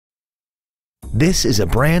This is a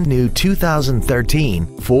brand new 2013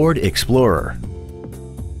 Ford Explorer.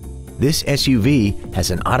 This SUV has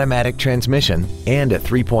an automatic transmission and a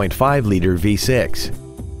 3.5-liter V6.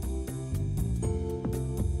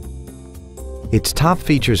 Its top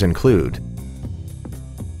features include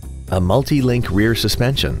a multi-link rear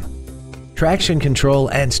suspension, traction control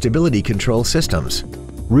and stability control systems,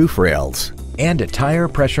 roof rails, and a tire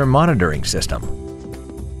pressure monitoring system.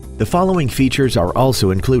 The following features are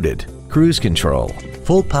also included: cruise control,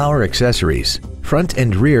 full power accessories, front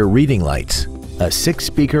and rear reading lights, a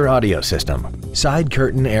 6-speaker audio system, side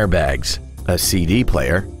curtain airbags, a CD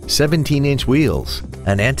player, 17-inch wheels,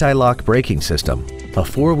 an anti-lock braking system, a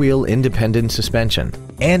 4-wheel independent suspension,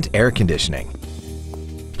 and air conditioning.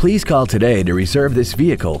 Please call today to reserve this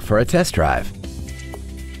vehicle for a test drive.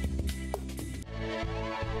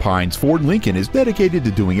 Pines Ford Lincoln is dedicated to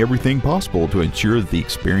doing everything possible to ensure that the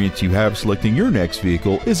experience you have selecting your next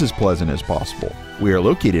vehicle is as pleasant as possible. We are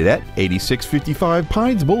located at 8655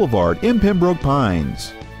 Pines Boulevard in Pembroke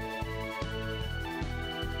Pines.